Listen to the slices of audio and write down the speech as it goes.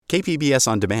KPBS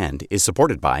On Demand is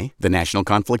supported by the National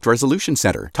Conflict Resolution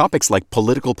Center. Topics like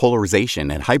political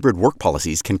polarization and hybrid work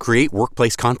policies can create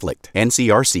workplace conflict.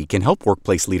 NCRC can help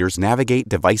workplace leaders navigate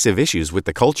divisive issues with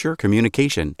the Culture,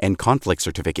 Communication, and Conflict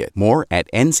Certificate. More at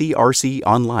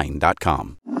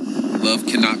ncrconline.com. Love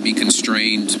cannot be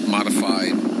constrained,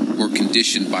 modified, or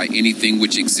conditioned by anything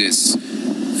which exists,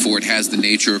 for it has the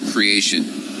nature of creation.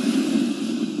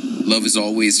 Love is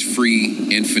always free,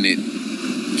 infinite,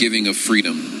 giving of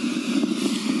freedom.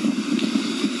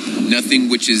 Nothing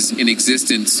which is in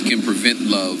existence can prevent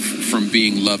love from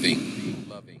being loving.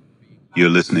 You're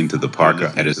listening to the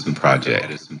Parker Edison Project.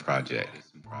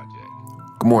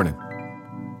 Good morning.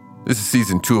 This is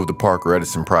season 2 of the Parker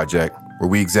Edison Project, where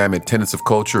we examine tenets of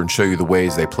culture and show you the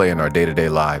ways they play in our day-to-day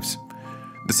lives.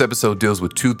 This episode deals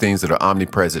with 2 things that are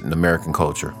omnipresent in American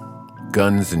culture: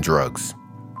 guns and drugs.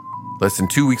 Less than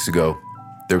 2 weeks ago,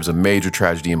 there was a major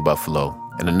tragedy in Buffalo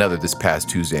and another this past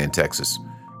Tuesday in Texas.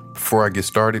 Before I get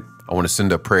started, I want to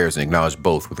send up prayers and acknowledge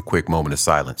both with a quick moment of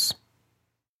silence.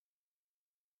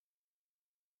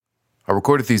 I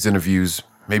recorded these interviews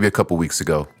maybe a couple weeks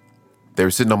ago. They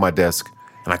were sitting on my desk,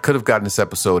 and I could have gotten this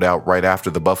episode out right after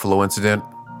the Buffalo incident,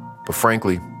 but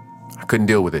frankly, I couldn't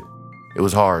deal with it. It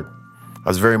was hard. I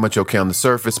was very much okay on the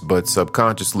surface, but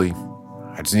subconsciously,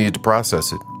 I just needed to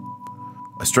process it.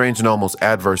 A strange and almost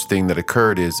adverse thing that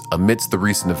occurred is, amidst the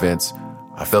recent events,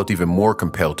 I felt even more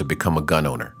compelled to become a gun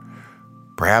owner.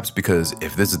 Perhaps because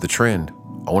if this is the trend,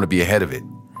 I want to be ahead of it.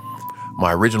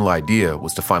 My original idea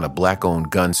was to find a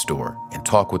Black-owned gun store and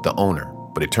talk with the owner,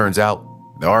 but it turns out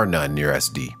there are none near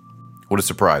SD. What a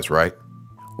surprise, right?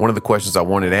 One of the questions I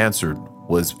wanted answered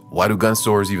was, why do gun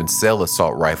stores even sell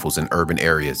assault rifles in urban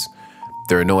areas?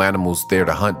 There are no animals there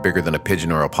to hunt bigger than a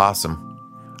pigeon or a possum.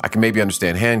 I can maybe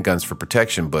understand handguns for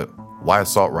protection, but why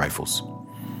assault rifles?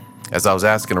 As I was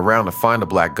asking around to find a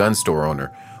Black gun store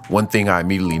owner, one thing I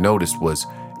immediately noticed was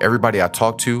everybody I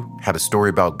talked to had a story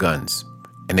about guns,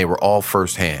 and they were all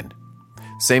firsthand.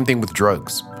 Same thing with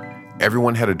drugs.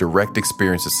 Everyone had a direct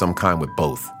experience of some kind with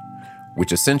both,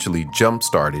 which essentially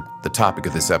jump-started the topic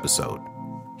of this episode: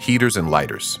 heaters and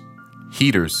lighters.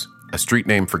 Heaters, a street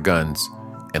name for guns,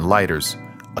 and lighters,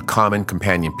 a common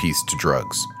companion piece to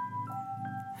drugs.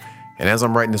 And as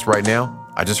I'm writing this right now,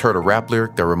 I just heard a rap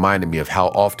lyric that reminded me of how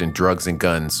often drugs and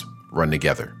guns run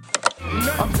together.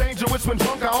 I'm dangerous when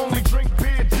drunk, I only drink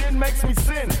beer, gin makes me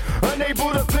sin.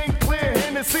 Unable to think clear,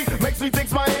 Hennessy makes me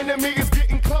think my enemy is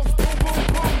getting close. Boom, boom,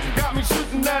 boom, got me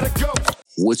shooting at a ghost.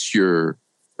 What's your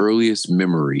earliest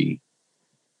memory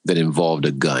that involved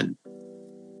a gun?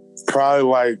 Probably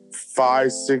like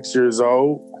 5, 6 years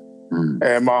old.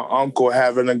 And my uncle,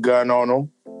 having a gun on him,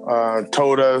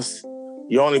 told us,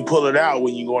 you only pull it out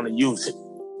when you're going to use it.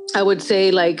 I would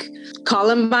say like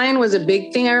Columbine was a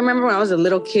big thing. I remember when I was a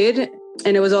little kid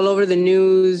and it was all over the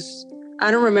news. I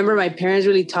don't remember my parents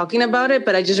really talking about it,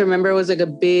 but I just remember it was like a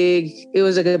big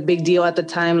deal at the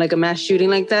time, like a mass shooting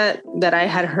like that I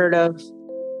had heard of.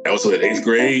 I was in 8th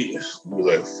grade. I was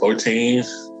like 14.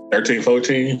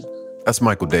 That's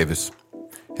Michael Davis.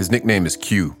 His nickname is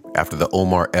Q, after the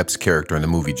Omar Epps character in the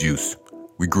movie Juice.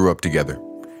 We grew up together.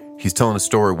 He's telling a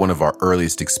story of one of our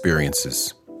earliest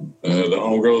experiences. The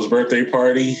homegirl's birthday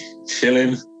party,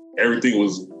 chilling. Everything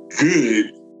was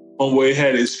good. Homeboy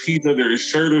had his piece under his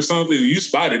shirt or something. You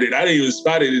spotted it. I didn't even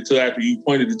spot it until after you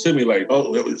pointed it to me, like,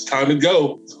 oh, it was time to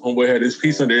go. Homeboy had his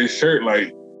piece under his shirt,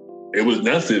 like, it was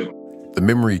nothing. The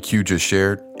memory Q just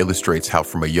shared illustrates how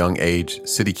from a young age,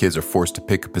 city kids are forced to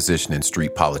pick a position in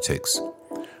street politics.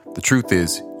 The truth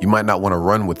is, you might not want to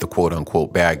run with the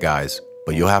quote-unquote bad guys,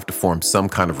 but you'll have to form some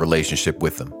kind of relationship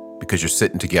with them because you're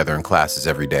sitting together in classes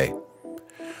every day.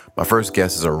 My first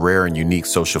guess is a rare and unique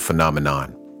social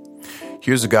phenomenon.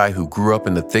 Here's a guy who grew up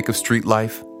in the thick of street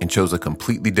life and chose a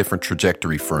completely different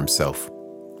trajectory for himself.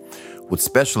 What's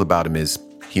special about him is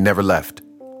he never left.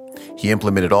 He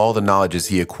implemented all the knowledges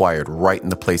he acquired right in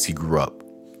the place he grew up.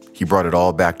 He brought it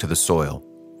all back to the soil.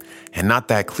 And not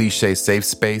that cliche safe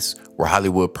space where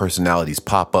Hollywood personalities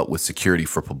pop up with security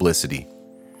for publicity.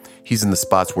 He's in the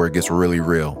spots where it gets really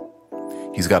real.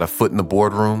 He's got a foot in the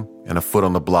boardroom and a foot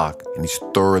on the block, and he's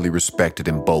thoroughly respected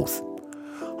in both.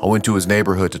 I went to his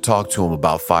neighborhood to talk to him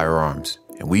about firearms,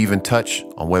 and we even touched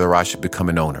on whether I should become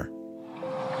an owner.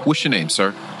 What's your name,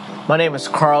 sir? My name is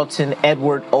Carlton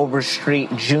Edward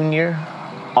Overstreet Jr.,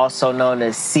 also known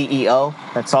as CEO.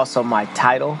 That's also my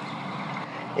title.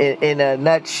 In a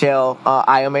nutshell,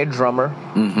 I am a drummer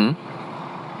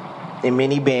in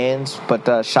many bands,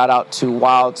 but shout out to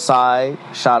Wildside,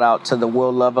 shout out to the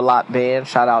Will Love a Lot band,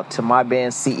 shout out to my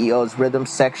band CEO's Rhythm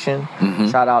Section,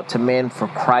 shout out to Men for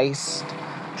Christ,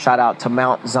 shout out to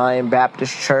Mount Zion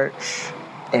Baptist Church,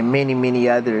 and many, many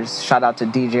others. Shout out to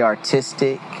DJ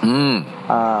Artistic.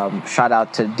 Shout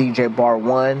out to DJ Bar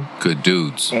One. Good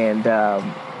dudes. And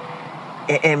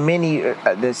many,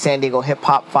 the San Diego Hip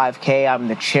Hop 5K. I'm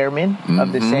the chairman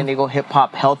of the San Diego Hip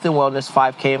Hop Health and Wellness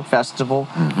 5K and Festival,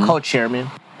 co-chairman.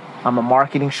 I'm a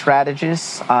marketing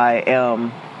strategist. I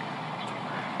am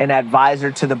an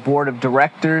advisor to the board of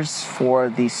directors for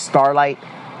the Starlight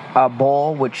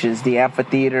Bowl, which is the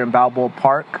amphitheater in Balboa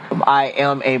Park. I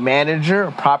am a manager,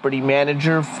 a property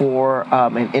manager for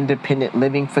an independent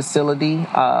living facility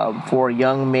for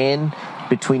young men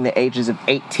between the ages of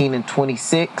 18 and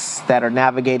 26 that are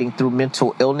navigating through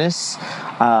mental illness.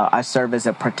 I serve as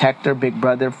a protector, big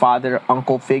brother, father,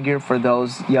 uncle figure for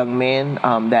those young men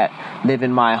that live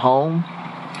in my home.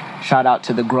 Shout out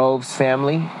to the Groves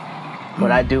family.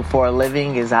 What I do for a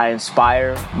living is I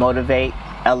inspire, motivate,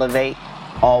 elevate,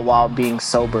 all while being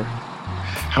sober.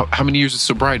 How many years of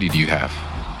sobriety do you have?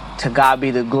 To God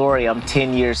be the glory. I'm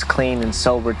 10 years clean and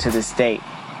sober to this date.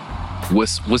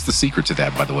 What's the secret to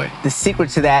that, by the way? The secret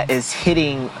to that is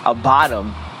hitting a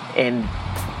bottom and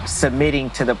submitting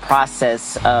to the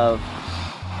process of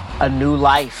a new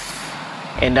life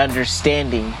and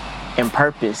understanding and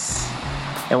purpose.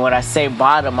 And when I say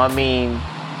bottom, I mean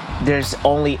there's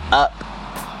only up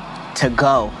to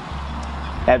go.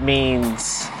 That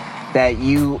means that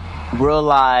you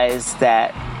realize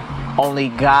that only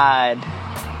God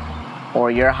or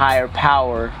your higher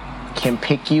power can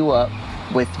pick you up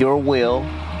with your will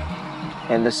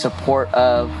and the support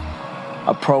of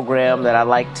a program that I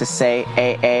like to say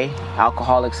AA,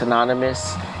 Alcoholics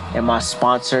Anonymous, and my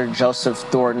sponsor, Joseph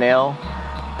Thornell,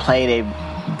 played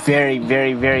a very,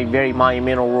 very, very, very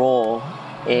monumental role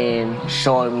in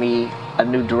showing me a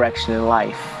new direction in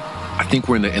life. I think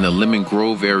we're in the Lemon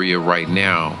Grove area right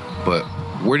now, but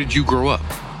where did you grow up?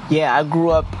 Yeah, I grew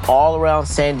up all around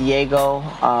San Diego.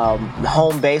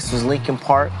 Home base was Lincoln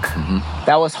Park.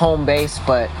 That was home base,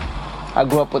 but I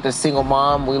grew up with a single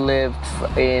mom. We lived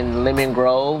in Lemon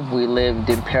Grove. We lived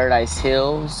in Paradise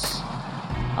Hills.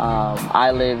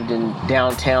 I lived in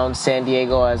downtown San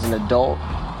Diego as an adult.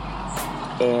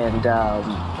 And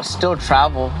still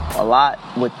travel a lot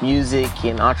with music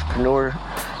and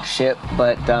entrepreneurship,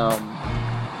 but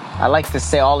I like to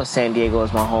say all of San Diego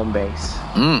is my home base.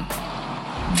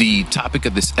 The topic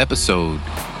of this episode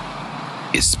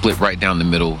is split right down the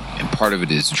middle, and part of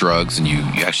it is drugs, and you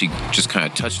actually just kind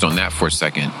of touched on that for a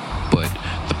second, but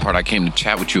the part I came to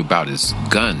chat with you about is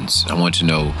guns. I want to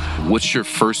know, what's your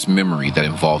first memory that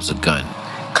involves a gun?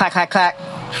 Clack, clack, clack.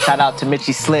 Shout out to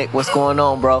Mitchie Slick. What's going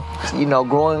on, bro? You know,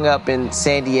 growing up in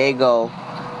San Diego,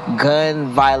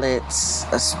 gun violence,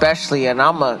 especially, and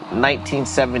I'm a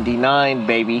 1979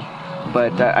 baby,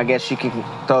 but I guess you can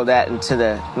throw that into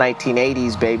the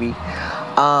 1980s, baby.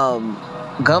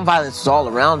 Gun violence was all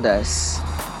around us,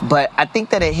 but I think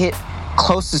that it hit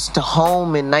closest to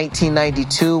home in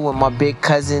 1992 when my big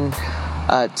cousin,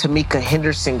 Tamika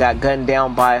Henderson, got gunned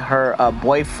down by her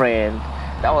boyfriend.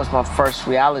 That was my first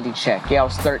reality check. Yeah, I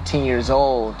was 13 years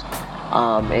old,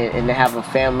 and to have a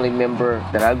family member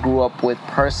that I grew up with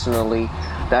personally,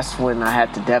 that's when I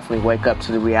had to definitely wake up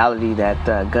to the reality that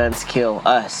guns kill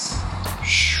us.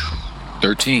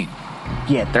 13.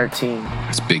 Yeah, 13.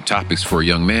 That's big topics for a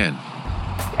young man.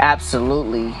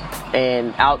 Absolutely.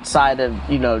 And outside of,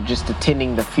 just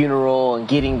attending the funeral and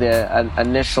getting the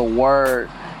initial word,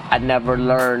 I never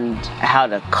learned how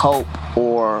to cope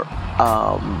or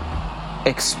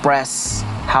express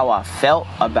how I felt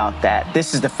about that.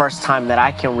 This is the first time that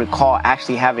I can recall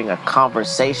actually having a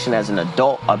conversation as an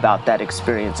adult about that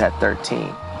experience at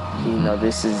 13.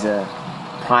 This is a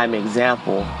prime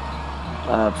example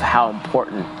of how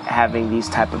important having these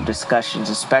type of discussions,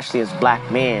 especially as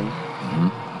black men,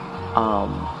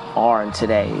 are in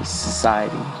today's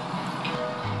society.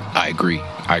 I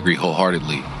agree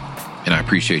wholeheartedly, and I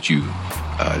appreciate you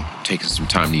taking some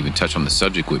time to even touch on the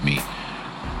subject with me.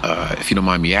 If you don't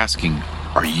mind me asking,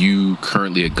 are you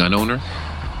currently a gun owner?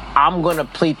 I'm going to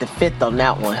plead the fifth on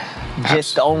that one,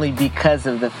 just only because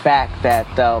of the fact that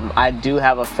I do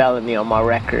have a felony on my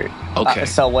record. Okay.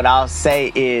 So what I'll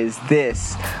say is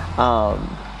this. I'm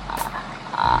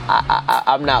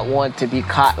not one to be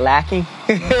caught lacking.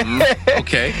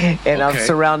 Okay. And I'm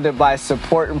surrounded by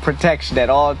support and protection at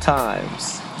all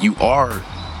times. You are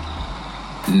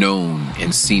known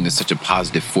and seen as such a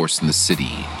positive force in the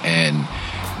city, and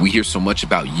we hear so much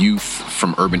about youth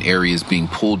from urban areas being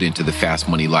pulled into the fast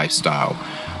money lifestyle.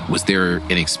 Was there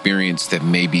an experience that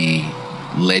maybe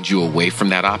led you away from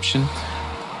that option?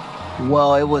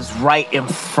 Well, it was right in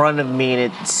front of me,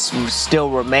 and it still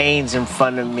remains in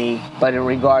front of me. But in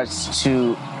regards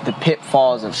to the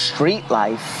pitfalls of street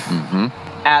life,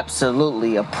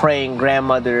 Absolutely. A praying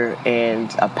grandmother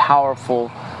and a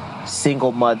powerful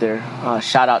single mother.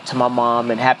 Shout out to my mom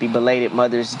and happy belated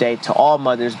Mother's Day to all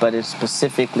mothers, but it's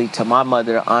specifically to my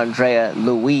mother, Andrea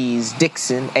Louise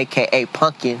Dixon, a.k.a.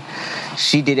 Pumpkin.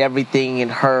 She did everything in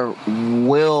her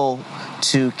will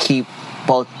to keep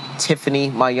both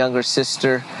Tiffany, my younger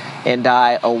sister, and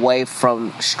I away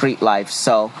from street life.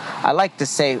 So I like to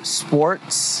say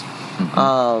sports,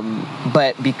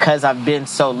 but because I've been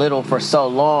so little for so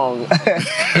long,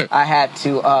 I had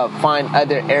to find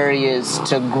other areas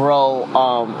to grow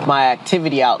my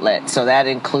activity outlet. So that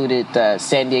included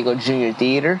San Diego Junior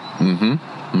Theater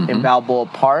in Balboa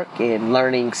Park, and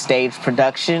learning stage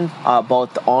production,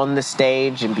 both on the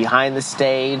stage and behind the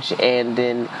stage. And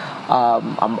then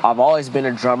I've always been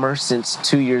a drummer since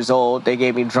 2 years old. They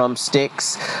gave me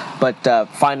drumsticks, but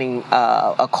finding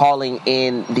a calling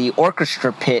in the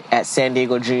orchestra pit at San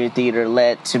Diego Junior Theater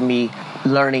led to me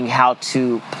learning how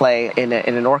to play in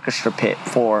an orchestra pit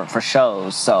for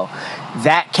shows. So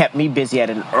that kept me busy at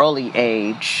an early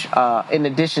age. In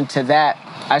addition to that,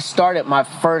 I started my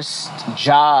first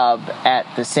job at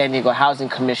the San Diego Housing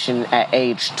Commission at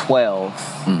age 12.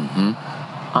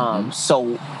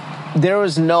 So there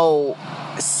was no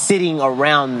sitting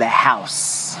around the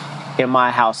house in my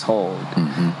household.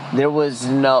 There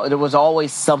was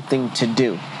always something to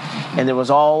do. And there was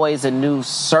always a new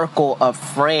circle of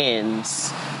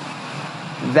friends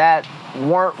that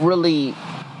weren't really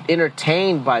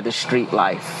entertained by the street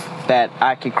life that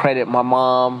I could credit my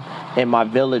mom and my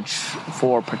village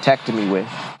for protecting me with.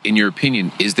 In your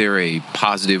opinion, is there a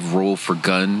positive role for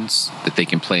guns that they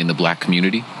can play in the black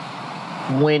community?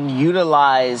 When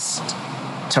utilized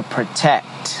to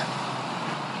protect,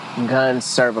 guns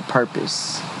serve a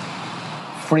purpose.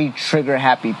 Free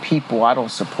trigger-happy people, I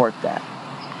don't support that.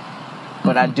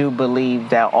 But I do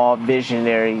believe that all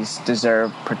visionaries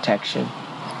deserve protection.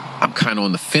 I'm kind of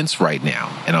on the fence right now,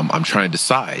 and I'm trying to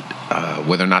decide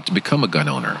whether or not to become a gun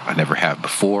owner. I never have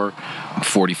before. I'm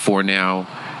 44 now,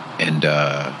 and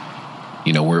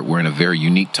we're in a very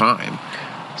unique time.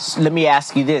 So let me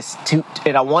ask you this,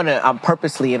 and I'm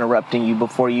purposely interrupting you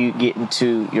before you get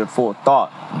into your full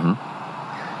thought.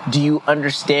 Do you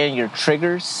understand your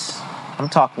triggers? I'm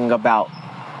talking about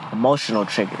emotional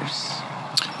triggers.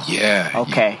 Yeah.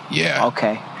 Okay. Yeah.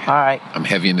 Okay. All right. I'm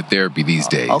heavy into therapy these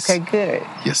days. Okay, good.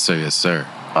 Yes, sir. Yes, sir.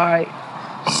 All right.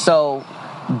 So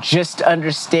just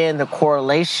understand the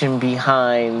correlation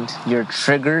behind your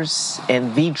triggers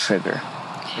and the trigger.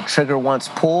 The trigger once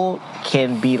pulled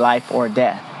can be life or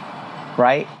death,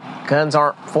 right? Guns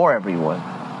aren't for everyone.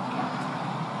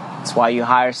 That's why you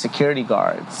hire security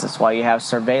guards. That's why you have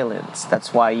surveillance.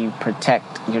 That's why you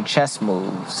protect your chess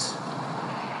moves.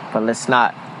 But let's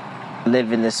not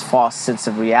live in this false sense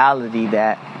of reality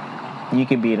that you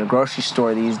could be in a grocery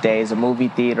store these days, a movie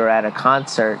theater, at a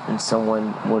concert, and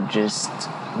someone will just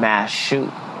mass shoot.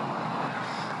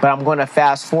 But I'm going to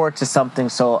fast forward to something,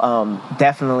 so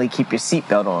definitely keep your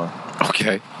seatbelt on.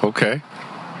 Okay.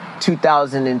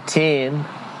 2010,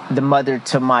 the mother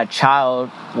to my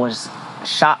child was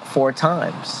shot 4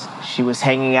 times. She was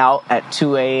hanging out at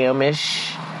 2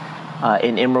 a.m.-ish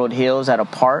in Emerald Hills at a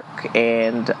park,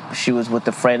 and she was with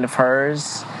a friend of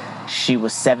hers. She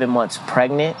was 7 months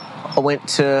pregnant. I went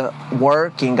to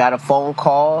work and got a phone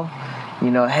call.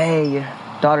 Hey, your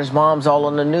daughter's mom's all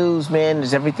on the news, man.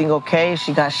 Is everything okay?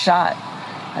 She got shot.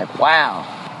 Like, wow.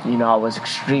 I was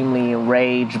extremely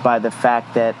enraged by the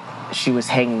fact that she was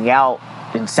hanging out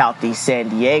in Southeast San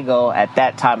Diego at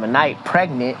that time of night,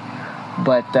 pregnant.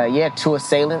 But 2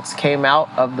 assailants came out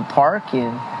of the park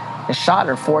and shot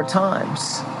her 4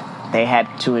 times. They had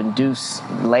to induce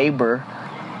labor.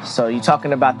 So you're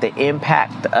talking about the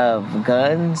impact of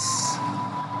guns.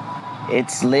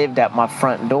 It's lived at my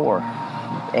front door.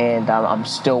 And I'm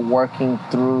still working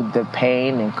through the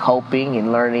pain and coping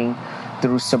and learning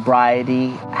through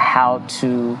sobriety how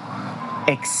to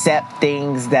accept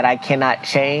things that I cannot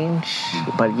change.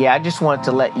 But I just wanted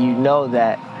to let you know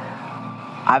that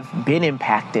I've been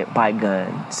impacted by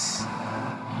guns.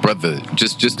 Brother,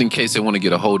 just in case they want to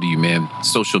get a hold of you, man,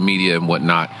 social media and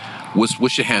whatnot,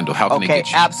 what's your handle? How can they get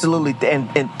you? Absolutely.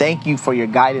 And thank you for your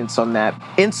guidance on that.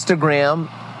 Instagram,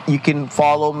 you can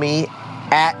follow me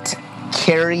at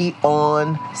Carry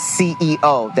On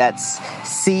CEO. That's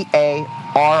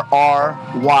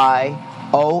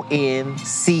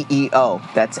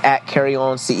CarryOnCEO. That's at Carry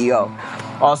On CEO.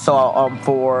 Also,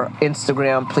 for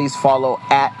Instagram, please follow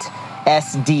at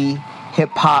SD Hip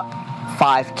Hop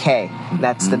 5K.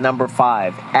 That's the number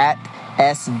 5. At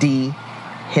SD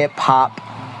Hip Hop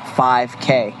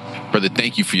 5K. Brother,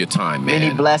 thank you for your time, man.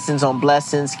 Many blessings on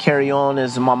blessings. Carry on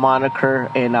is my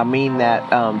moniker, and I mean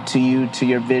that to you, to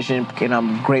your vision, and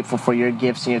I'm grateful for your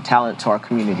gifts and your talent to our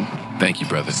community. Thank you,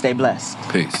 brother. Stay blessed.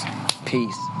 Peace.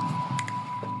 Peace.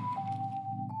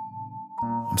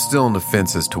 I'm still on the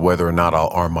fence as to whether or not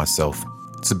I'll arm myself.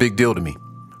 It's a big deal to me.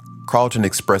 Carlton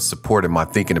expressed support in my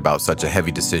thinking about such a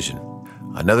heavy decision.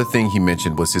 Another thing he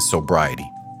mentioned was his sobriety.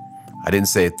 I didn't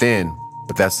say it then,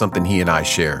 but that's something he and I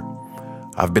share.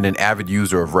 I've been an avid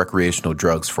user of recreational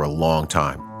drugs for a long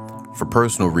time. For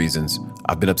personal reasons,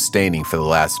 I've been abstaining for the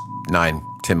last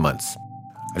 9-10 months.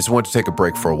 I just wanted to take a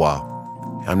break for a while.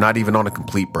 I'm not even on a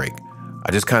complete break.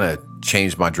 I just kind of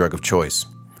changed my drug of choice.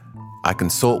 I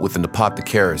consult with an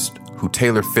apothecarist who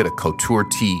tailor-fit a Couture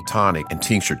tea, tonic, and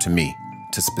tincture to me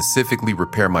to specifically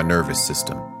repair my nervous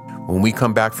system. When we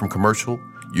come back from commercial,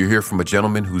 you'll hear from a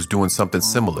gentleman who's doing something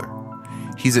similar.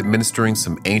 He's administering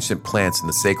some ancient plants in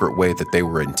the sacred way that they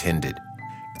were intended.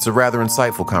 It's a rather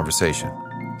insightful conversation.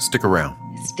 Stick around.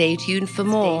 Stay tuned for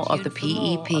more of the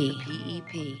PEP.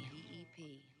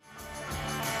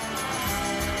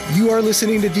 You are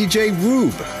listening to DJ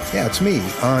Rube. Yeah, it's me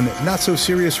on Not So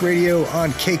Serious Radio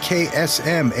on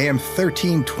KKSM AM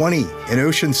 1320 in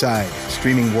Oceanside,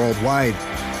 streaming worldwide.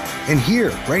 And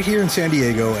right here in San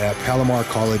Diego at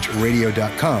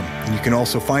PalomarCollegeRadio.com. And you can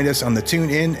also find us on the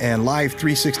TuneIn and Live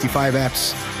 365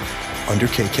 apps under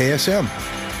KKSM.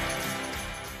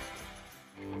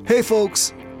 Hey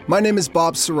folks, my name is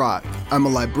Bob Surratt. I'm a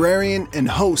librarian and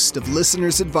host of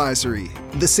Listener's Advisory,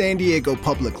 the San Diego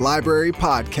Public Library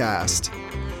podcast.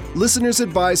 Listener's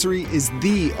Advisory is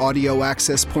the audio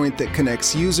access point that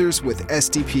connects users with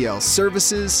SDPL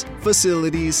services,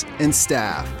 facilities, and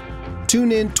staff.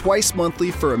 Tune in twice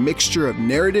monthly for a mixture of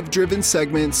narrative-driven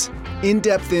segments,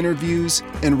 in-depth interviews,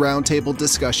 and roundtable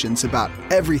discussions about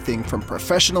everything from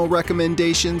professional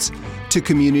recommendations to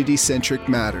community-centric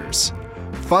matters.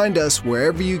 Find us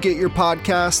wherever you get your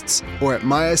podcasts or at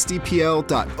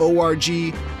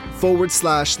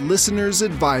mysdpl.org/listeners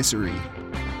advisory.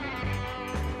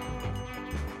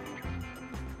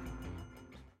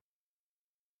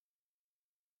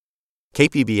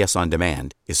 KPBS On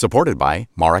Demand is supported by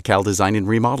Marrokal Design and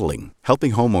Remodeling,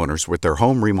 helping homeowners with their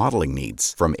home remodeling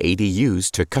needs. From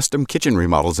ADUs to custom kitchen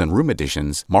remodels and room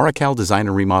additions, Marrokal Design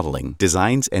and Remodeling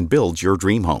designs and builds your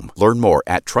dream home. Learn more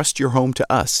at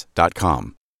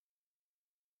trustyourhometous.com.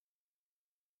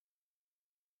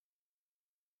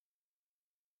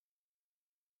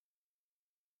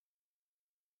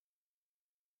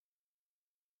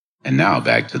 And now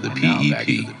back to the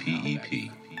PEP.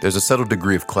 There's a subtle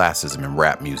degree of classism in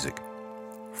rap music.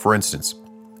 For instance,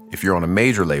 if you're on a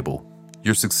major label,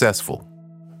 you're successful,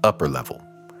 upper level.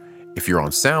 If you're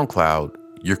on SoundCloud,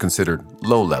 you're considered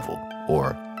low level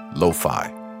or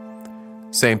lo-fi.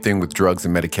 Same thing with drugs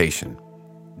and medication.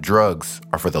 Drugs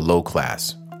are for the low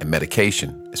class, and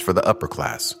medication is for the upper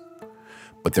class.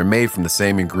 But they're made from the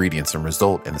same ingredients and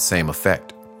result in the same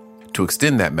effect. To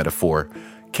extend that metaphor,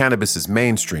 cannabis is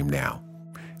mainstream now.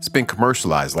 It's been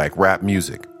commercialized like rap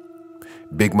music.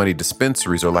 Big money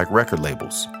dispensaries are like record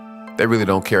labels. They really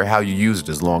don't care how you use it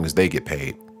as long as they get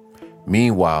paid.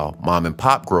 Meanwhile, mom and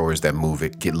pop growers that move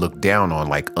it get looked down on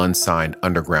like unsigned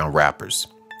underground rappers.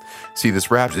 See,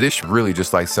 this really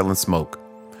just like selling smoke.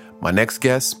 My next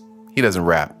guest, he doesn't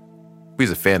rap.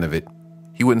 He's a fan of it.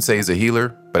 He wouldn't say he's a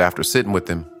healer, but after sitting with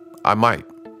him, I might.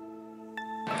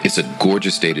 It's a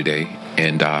gorgeous day today,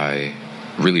 and I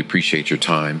really appreciate your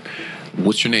time.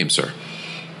 What's your name, sir?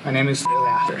 My name is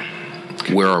Laughter.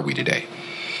 Where are we today?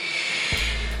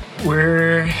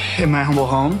 We're in my humble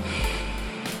home.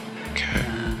 Okay.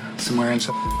 Somewhere in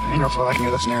so I can get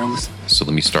those narrows. So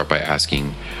let me start by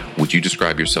asking, would you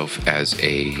describe yourself as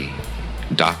a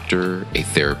doctor, a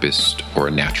therapist, or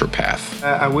a naturopath?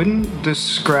 I wouldn't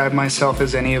describe myself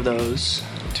as any of those.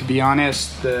 To be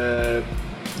honest, the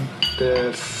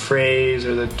phrase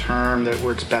or the term that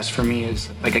works best for me is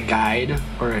like a guide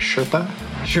or a Sherpa.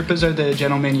 Sherpas are the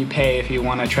gentlemen you pay if you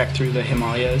want to trek through the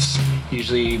Himalayas.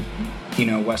 Usually,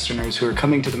 Westerners who are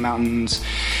coming to the mountains,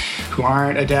 who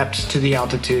aren't adept to the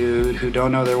altitude, who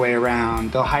don't know their way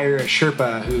around. They'll hire a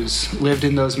Sherpa who's lived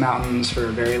in those mountains for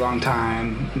a very long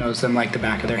time, knows them like the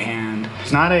back of their hand.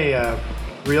 It's not a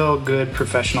real good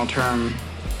professional term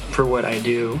for what I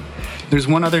do. There's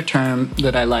one other term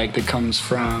that I like that comes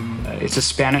from, it's a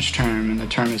Spanish term, and the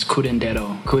term is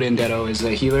curandero. Curandero is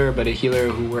a healer, but a healer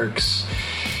who works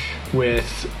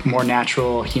with more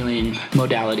natural healing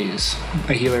modalities.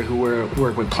 A healer who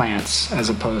work with plants as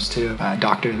opposed to a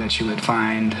doctor that you would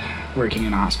find working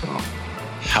in a hospital.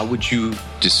 How would you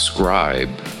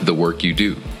describe the work you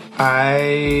do?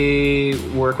 I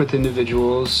work with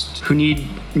individuals who need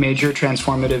major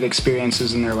transformative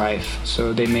experiences in their life.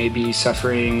 So they may be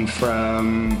suffering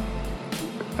from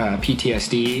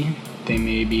PTSD. They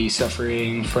may be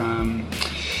suffering from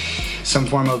some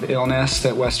form of illness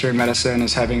that Western medicine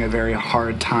is having a very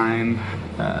hard time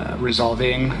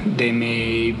resolving. They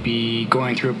may be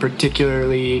going through a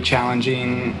particularly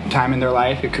challenging time in their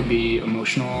life. It could be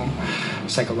emotional,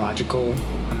 psychological,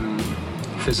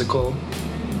 physical.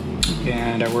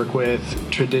 And I work with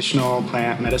traditional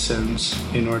plant medicines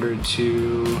in order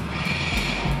to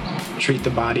treat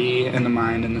the body and the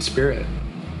mind and the spirit.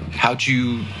 How'd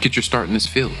you get your start in this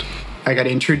field? I got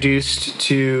introduced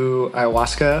to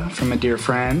ayahuasca from a dear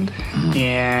friend,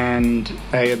 and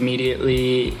I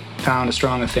immediately found a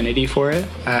strong affinity for it.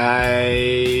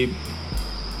 I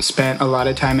spent a lot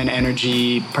of time and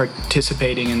energy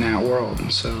participating in that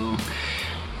world. So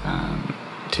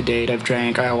to date, I've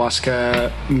drank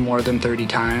ayahuasca more than 30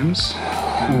 times.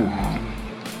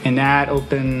 And that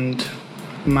opened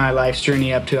my life's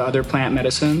journey up to other plant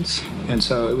medicines. And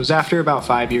so it was after about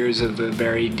 5 years of a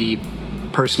very deep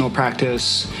personal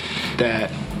practice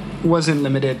that wasn't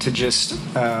limited to just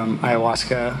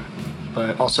ayahuasca,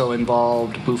 but also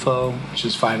involved bufo, which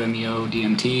is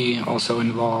 5-MeO-DMT, also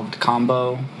involved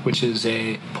kambo, which is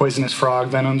a poisonous frog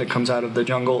venom that comes out of the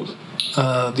jungles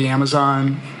of the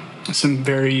Amazon, some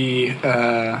very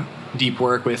deep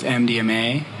work with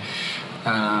MDMA,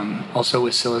 also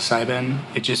with psilocybin.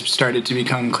 It just started to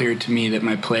become clear to me that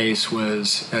my place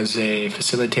was as a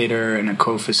facilitator and a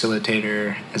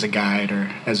co-facilitator, as a guide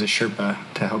or as a Sherpa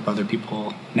to help other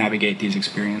people navigate these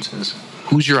experiences.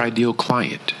 Who's your ideal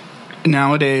client?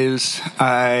 Nowadays,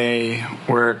 I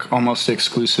work almost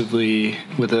exclusively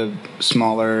with a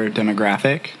smaller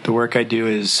demographic. The work I do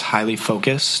is highly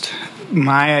focused.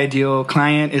 My ideal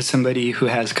client is somebody who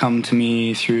has come to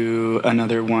me through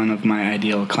another one of my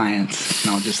ideal clients,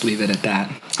 and I'll just leave it at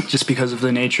that. Just because of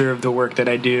the nature of the work that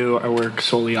I do, I work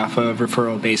solely off a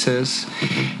referral basis,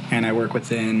 and I work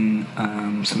within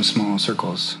some small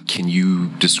circles. Can you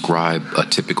describe a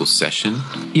typical session?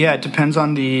 Yeah, it depends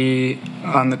on the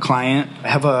client. I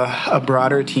have a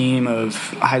broader team of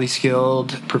highly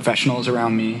skilled professionals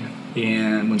around me.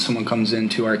 And when someone comes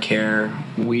into our care,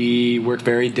 we work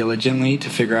very diligently to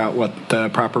figure out what the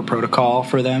proper protocol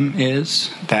for them is.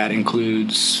 That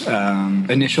includes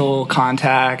initial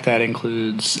contact, that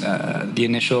includes the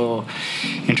initial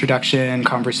introduction,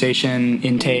 conversation,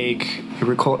 intake.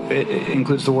 It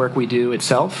includes the work we do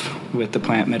itself with the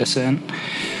plant medicine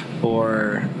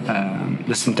or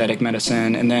the synthetic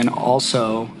medicine, and then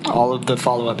also all of the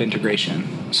follow-up integration.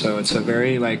 So it's a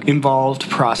very involved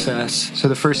process. So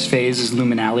the first phase is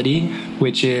luminality,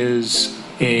 which is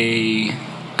a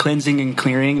cleansing and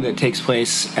clearing that takes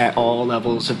place at all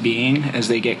levels of being as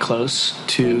they get close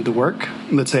to the work.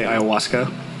 Let's say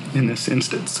ayahuasca in this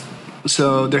instance.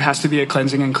 So there has to be a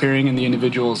cleansing and clearing in the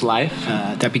individual's life.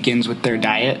 That begins with their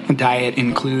diet. Diet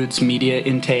includes media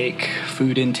intake,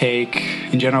 food intake.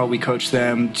 In general, we coach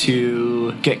them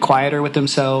to get quieter with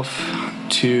themselves,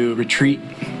 to retreat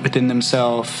within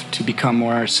themselves, to become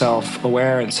more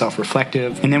self-aware and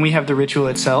self-reflective. And then we have the ritual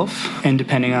itself, and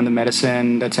depending on the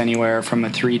medicine, that's anywhere from a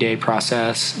 3-day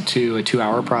process to a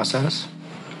 2-hour process.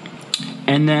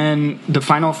 And then the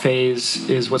final phase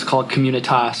is what's called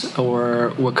communitas, or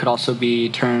what could also be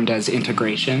termed as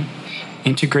integration.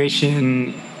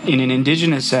 Integration, in an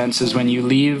indigenous sense, is when you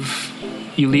leave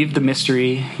the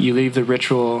mystery, you leave the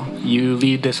ritual, you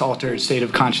leave this altered state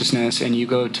of consciousness, and you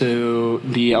go to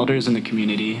the elders in the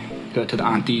community, go to the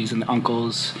aunties and the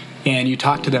uncles, and you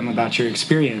talk to them about your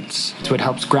experience. So it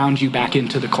helps ground you back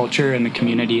into the culture and the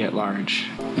community at large.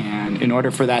 And in order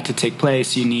for that to take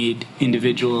place, you need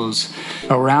individuals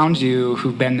around you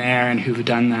who've been there and who've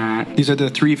done that. These are the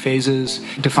 3 phases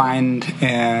defined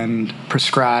and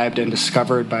prescribed and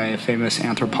discovered by a famous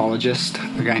anthropologist,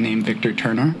 a guy named Victor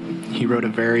Turner. He wrote a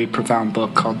very profound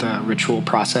book called The Ritual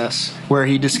Process, where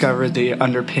he discovered the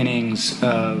underpinnings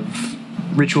of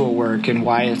ritual work and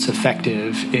why it's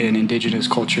effective in indigenous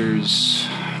cultures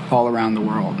all around the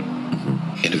world.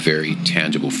 In a very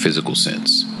tangible, physical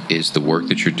sense, is the work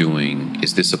that you're doing,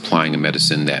 is this applying a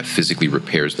medicine that physically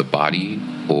repairs the body,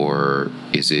 or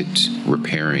is it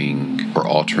repairing or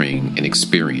altering an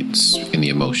experience in the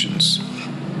emotions?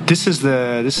 This is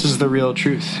the real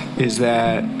truth, is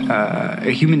that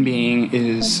a human being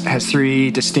has 3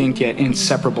 distinct yet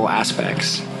inseparable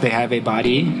aspects. They have a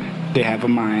body, they have a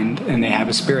mind, and they have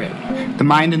a spirit. The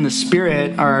mind and the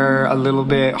spirit are a little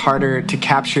bit harder to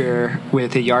capture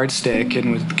with a yardstick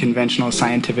and with conventional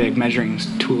scientific measuring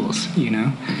tools,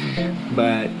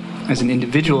 But as an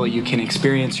individual, you can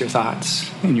experience your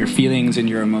thoughts and your feelings and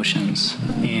your emotions.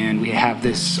 And we have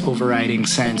this overriding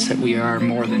sense that we are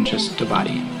more than just a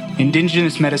body.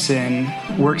 Indigenous medicine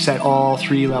works at all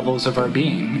three levels of our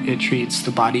being. It treats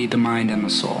the body, the mind, and the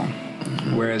soul.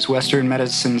 Whereas Western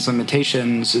medicine's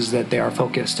limitations is that they are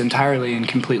focused entirely and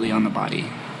completely on the body.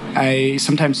 I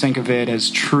sometimes think of it as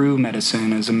true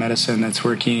medicine, as a medicine that's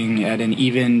working at an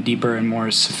even deeper and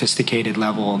more sophisticated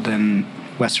level than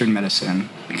Western medicine,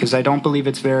 because I don't believe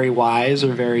it's very wise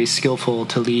or very skillful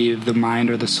to leave the mind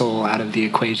or the soul out of the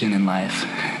equation in life.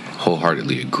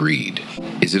 Wholeheartedly agreed.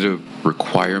 Is it a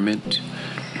requirement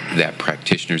that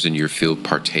practitioners in your field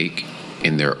partake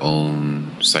in their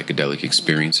own psychedelic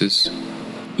experiences?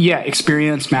 Yeah,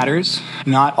 experience matters.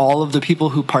 Not all of the people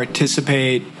who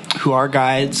participate, who are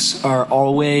guides, are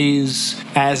always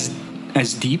as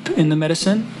deep in the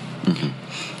medicine.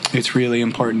 Mm-hmm. It's really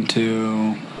important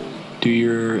to do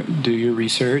your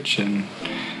research and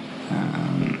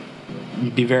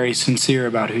be very sincere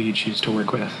about who you choose to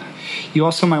work with. You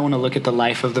also might want to look at the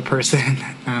life of the person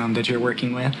that you're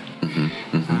working with.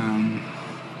 Mm-hmm.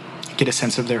 Mm-hmm. Get a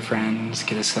sense of their friends,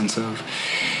 get a sense of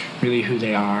really who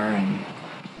they are and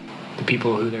the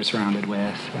people who they're surrounded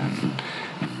with. And,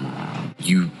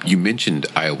 You mentioned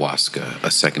ayahuasca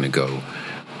a second ago,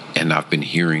 and I've been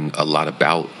hearing a lot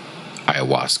about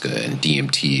ayahuasca and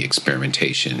DMT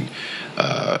experimentation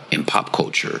in pop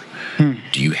culture.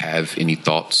 Do you have any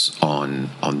thoughts on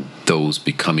those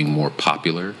becoming more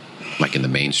popular, like in the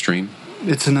mainstream?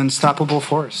 It's an unstoppable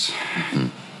force.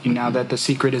 Mm-hmm. Now that the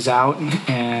secret is out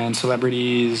and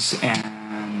celebrities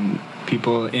and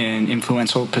people in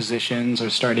influential positions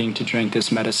are starting to drink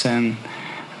this medicine,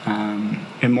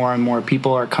 and more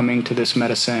people are coming to this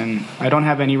medicine, I don't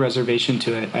have any reservation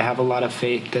to it. I have a lot of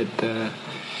faith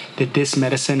that this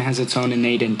medicine has its own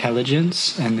innate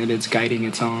intelligence and that it's guiding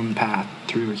its own path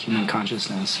through human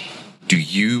consciousness. Do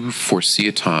you foresee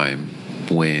a time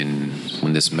when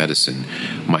this medicine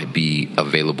might be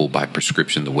available by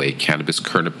prescription the way cannabis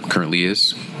currently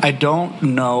is? I don't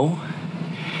know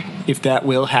if that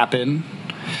will happen,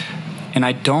 and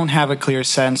I don't have a clear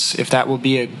sense if that will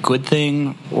be a good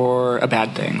thing or a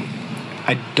bad thing.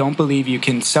 I don't believe you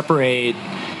can separate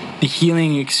the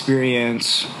healing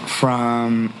experience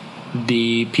from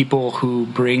the people who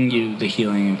bring you the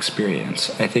healing experience.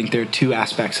 I think they're two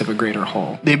aspects of a greater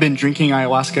whole. They've been drinking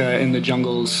ayahuasca in the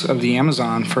jungles of the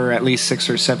Amazon for at least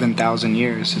 6,000 or 7,000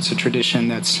 years. It's a tradition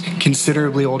that's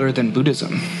considerably older than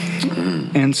Buddhism.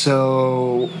 And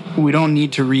so we don't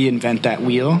need to reinvent that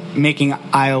wheel. Making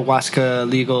ayahuasca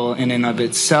legal in and of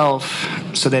itself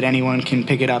so that anyone can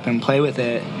pick it up and play with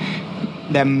it,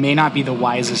 that may not be the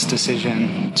wisest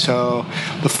decision. So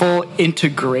the full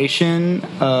integration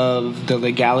of the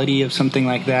legality of something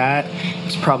like that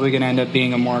is probably going to end up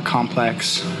being a more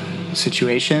complex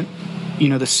situation.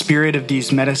 The spirit of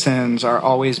these medicines are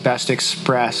always best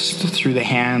expressed through the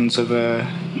hands of a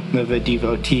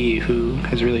devotee who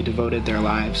has really devoted their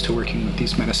lives to working with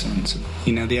these medicines.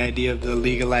 The idea of the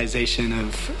legalization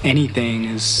of anything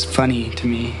is funny to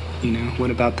me.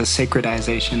 What about the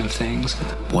sacredization of things?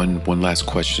 One last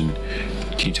question.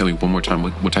 Can you tell me one more time,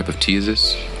 what type of tea is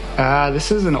this?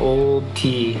 This is an old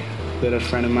tea that a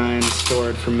friend of mine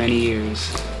stored for many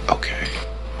years. Okay.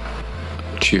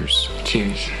 Cheers.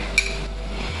 Cheers.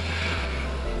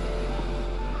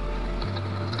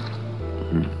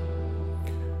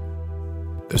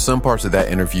 There's some parts of that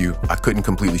interview I couldn't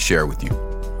completely share with you.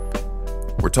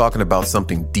 We're talking about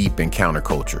something deep in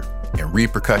counterculture, and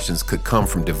repercussions could come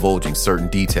from divulging certain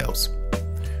details.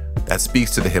 That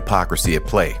speaks to the hypocrisy at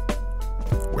play.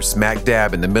 We're smack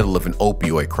dab in the middle of an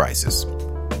opioid crisis.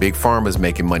 Big Pharma's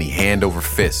making money hand over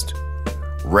fist,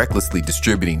 recklessly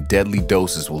distributing deadly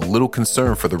doses with little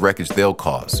concern for the wreckage they'll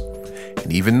cause.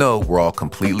 And even though we're all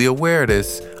completely aware of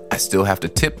this, I still have to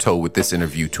tiptoe with this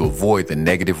interview to avoid the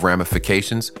negative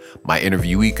ramifications my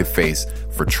interviewee could face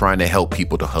for trying to help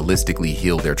people to holistically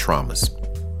heal their traumas.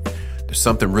 There's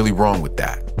something really wrong with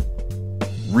that.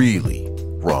 Really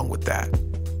wrong with that.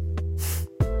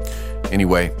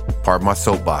 Anyway, pardon my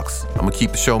soapbox. I'm gonna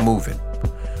keep the show moving.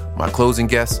 My closing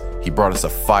guest, he brought us a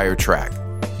fire track.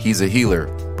 He's a healer,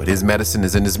 but his medicine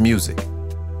is in his music.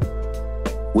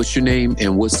 What's your name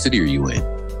and what city are you in?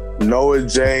 Noah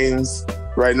James.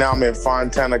 Right now I'm in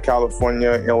Fontana,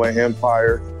 California, Inland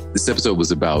Empire. This episode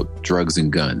was about drugs and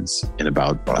guns and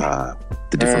about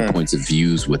the different points of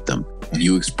views with them.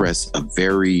 You express a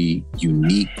very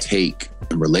unique take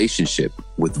and relationship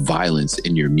with violence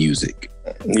in your music.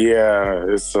 Yeah,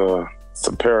 it's a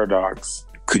paradox.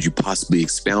 Could you possibly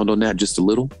expound on that just a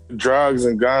little? Drugs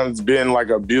and guns been like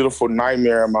a beautiful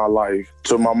nightmare in my life.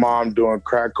 So my mom doing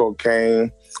crack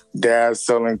cocaine, dad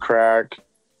selling crack,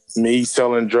 me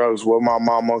selling drugs with my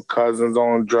mama, cousins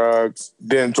on drugs,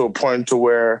 then to a point to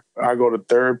where I go to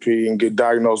therapy and get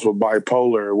diagnosed with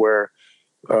bipolar, where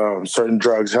certain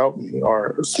drugs help me,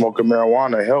 or smoking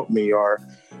marijuana help me, or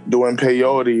doing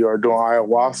peyote or doing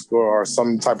ayahuasca or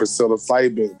some type of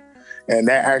psilocybin. And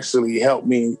that actually helped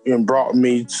me and brought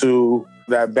me to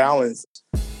that balance.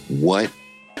 What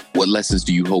lessons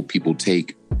do you hope people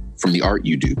take from the art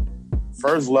you do?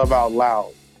 First, love out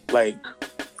loud. Like,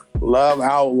 love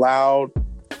out loud.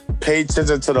 Pay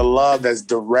attention to the love that's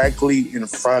directly in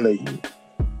front of you.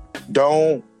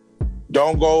 Don't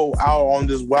go out on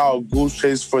this wild goose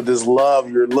chase for this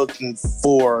love you're looking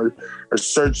for or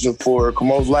searching for.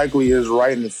 Most likely is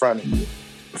right in front of you.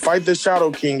 Fight the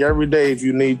Shadow King every day if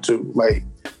you need to. Like,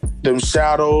 them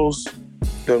shadows,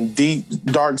 them deep,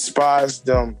 dark spots,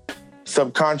 them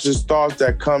subconscious thoughts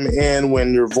that come in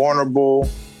when you're vulnerable,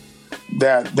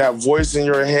 that voice in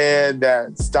your head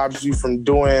that stops you from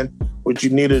doing what you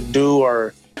need to do,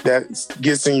 or that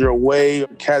gets in your way.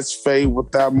 Catch fade with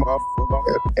that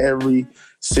motherfucker every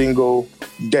single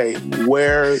day.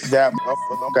 Wear that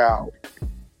motherfucker out.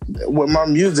 With my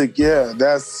music, yeah,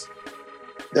 that's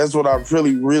what I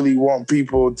really, really want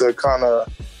people to kind of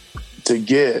to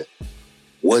get.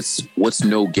 What's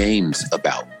No Games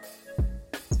about?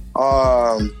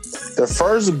 The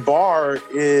first bar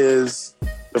is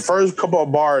the first couple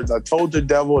of bars. I told the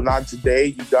devil not today.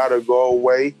 You gotta go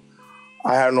away.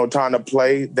 I have no time to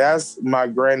play. That's my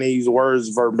granny's words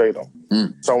verbatim.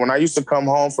 So when I used to come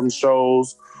home from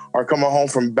shows or coming home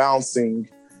from bouncing,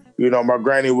 you know, my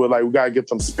granny would like, we gotta get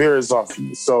them spirits off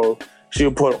you. So she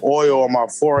would put oil on my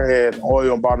forehead,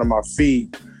 oil on bottom of my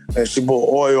feet, and she put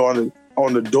oil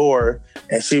on the door,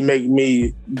 and she make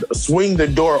me swing the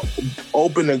door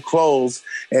open and close,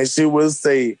 and she would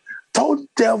say, "Told the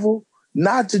devil,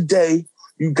 not today.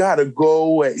 You gotta go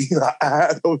away." I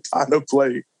had no time to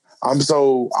play. I'm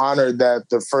so honored that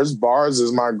the first bars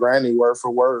is my granny word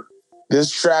for word.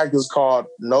 This track is called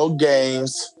No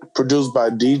Games, produced by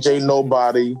DJ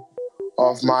Nobody,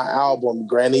 off my album,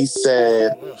 Granny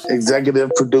Said,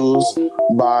 executive produced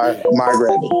by my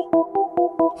granny.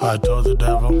 I told the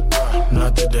devil,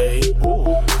 not today.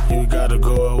 You gotta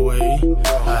go away.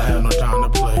 I have no time to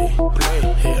play.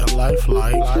 Hit life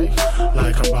like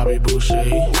I'm Bobby Boucher.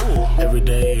 Every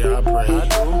day I pray.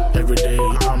 Every day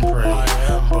I'm praying.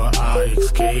 But I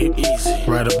escape easy.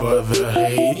 Right above the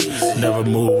hate. Never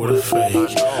move with a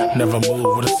fake. Never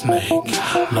move with a snake.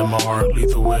 Let my heart lead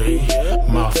the way.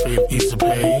 My faith eats the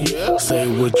pain. Say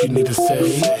what you need to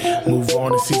say. Move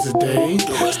on and seize the day.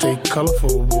 Stay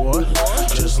colorful, boy.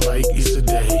 Just like Easter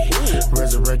Day,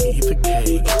 resurrect and eat the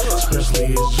cake,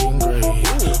 especially as Jean Grey.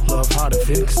 Love how the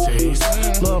phoenix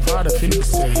tastes, love how the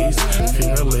phoenix tastes.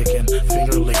 Finger licking,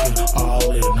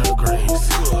 all in her grace.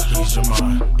 Ease your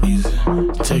mind, easy.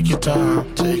 Take your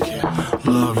time, take it.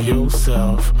 Love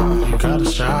yourself. You gotta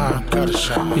shine, gotta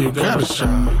shine. You gotta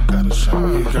shine, gotta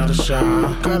shine. You gotta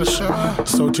shine, gotta shine.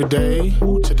 So today, I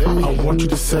want you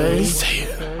to say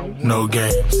it. No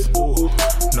games,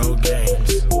 no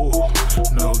games.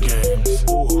 No games,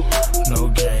 no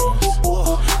games.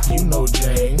 You know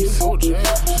James.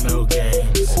 No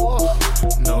games,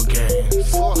 no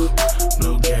games,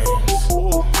 no games.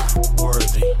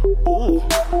 Worthy,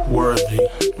 worthy,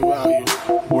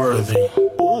 worthy,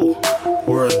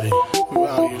 worthy.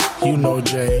 You know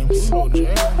James.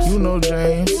 You know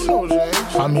James.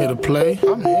 I'm here to play,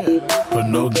 but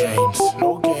no games,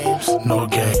 no games, no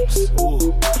games,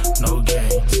 no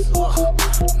games,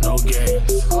 no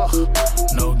games.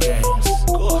 No games.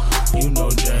 You know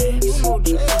James.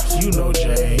 You know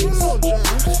James.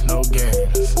 No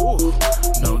games.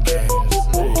 No games.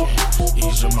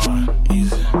 Ease your mind.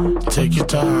 Easy. Take your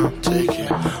time. Take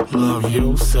it. Love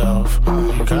yourself.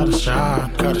 You gotta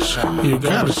shine. Gotta shine. You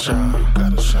gotta shine.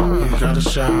 Gotta shine. You gotta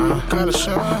shine. Gotta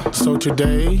shine. So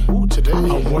today,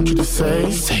 I want you to say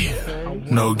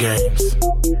it. No games.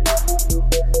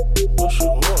 What's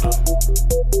your order?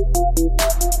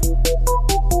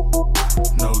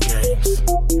 No games.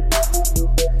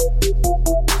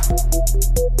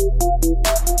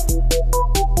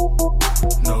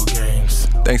 No games.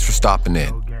 Thanks for stopping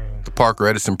in. The Parker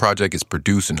Edison Project is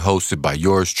produced and hosted by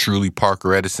yours truly,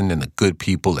 Parker Edison, and the good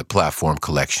people at Platform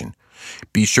Collection.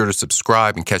 Be sure to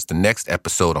subscribe and catch the next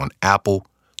episode on Apple,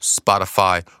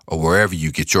 Spotify, or wherever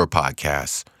you get your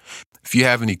podcasts. If you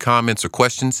have any comments or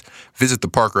questions, visit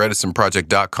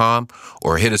theparkeredisonproject.com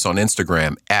or hit us on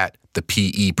Instagram at the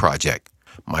PE Project.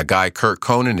 My guy Kurt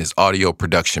Conan is audio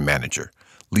production manager.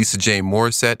 Lisa Jane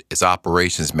Morissette is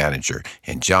operations manager,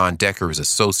 and John Decker is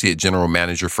associate general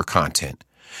manager for content.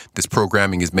 This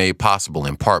programming is made possible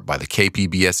in part by the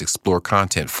KPBS Explore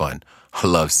Content Fund. I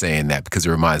love saying that because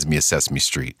it reminds me of Sesame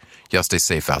Street. Y'all stay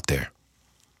safe out there.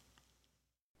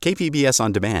 KPBS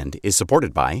On Demand is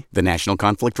supported by the National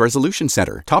Conflict Resolution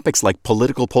Center. Topics like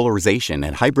political polarization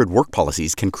and hybrid work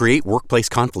policies can create workplace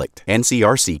conflict.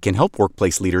 NCRC can help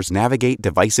workplace leaders navigate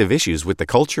divisive issues with the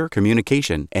Culture,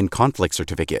 Communication, and Conflict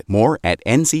Certificate. More at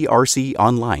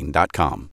ncrconline.com.